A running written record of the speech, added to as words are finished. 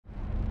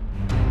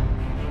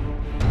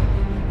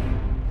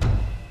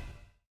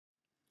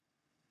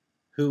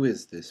Who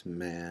is this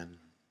man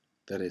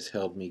that has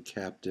held me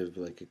captive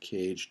like a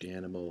caged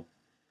animal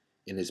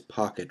in his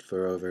pocket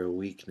for over a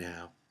week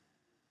now?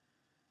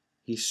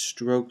 He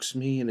strokes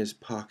me in his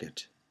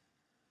pocket,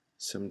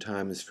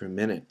 sometimes for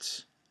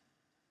minutes.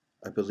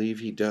 I believe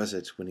he does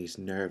it when he's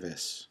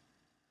nervous.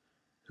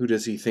 Who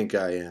does he think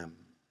I am?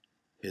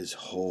 His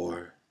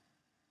whore.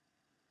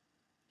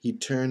 He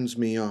turns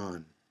me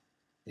on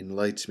and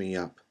lights me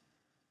up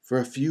for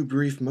a few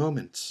brief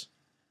moments,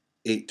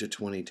 8 to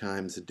 20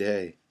 times a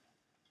day.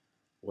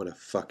 What a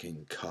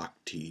fucking cock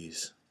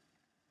tease.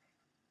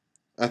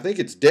 I think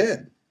it's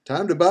dead.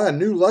 Time to buy a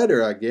new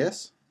lighter, I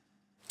guess.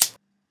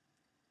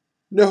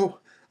 No,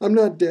 I'm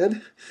not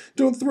dead.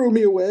 Don't throw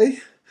me away.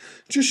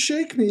 Just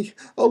shake me.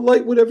 I'll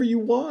light whatever you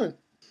want.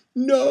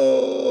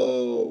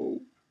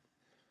 No!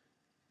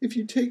 If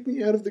you take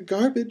me out of the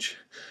garbage,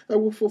 I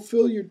will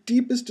fulfill your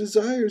deepest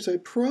desires, I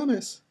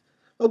promise.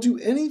 I'll do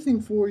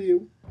anything for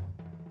you.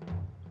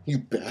 You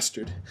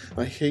bastard.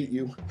 I hate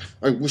you.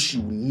 I wish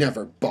you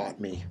never bought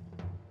me.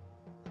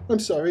 I'm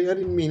sorry, I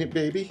didn't mean it,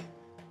 baby.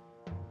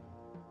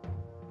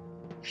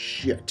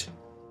 Shit.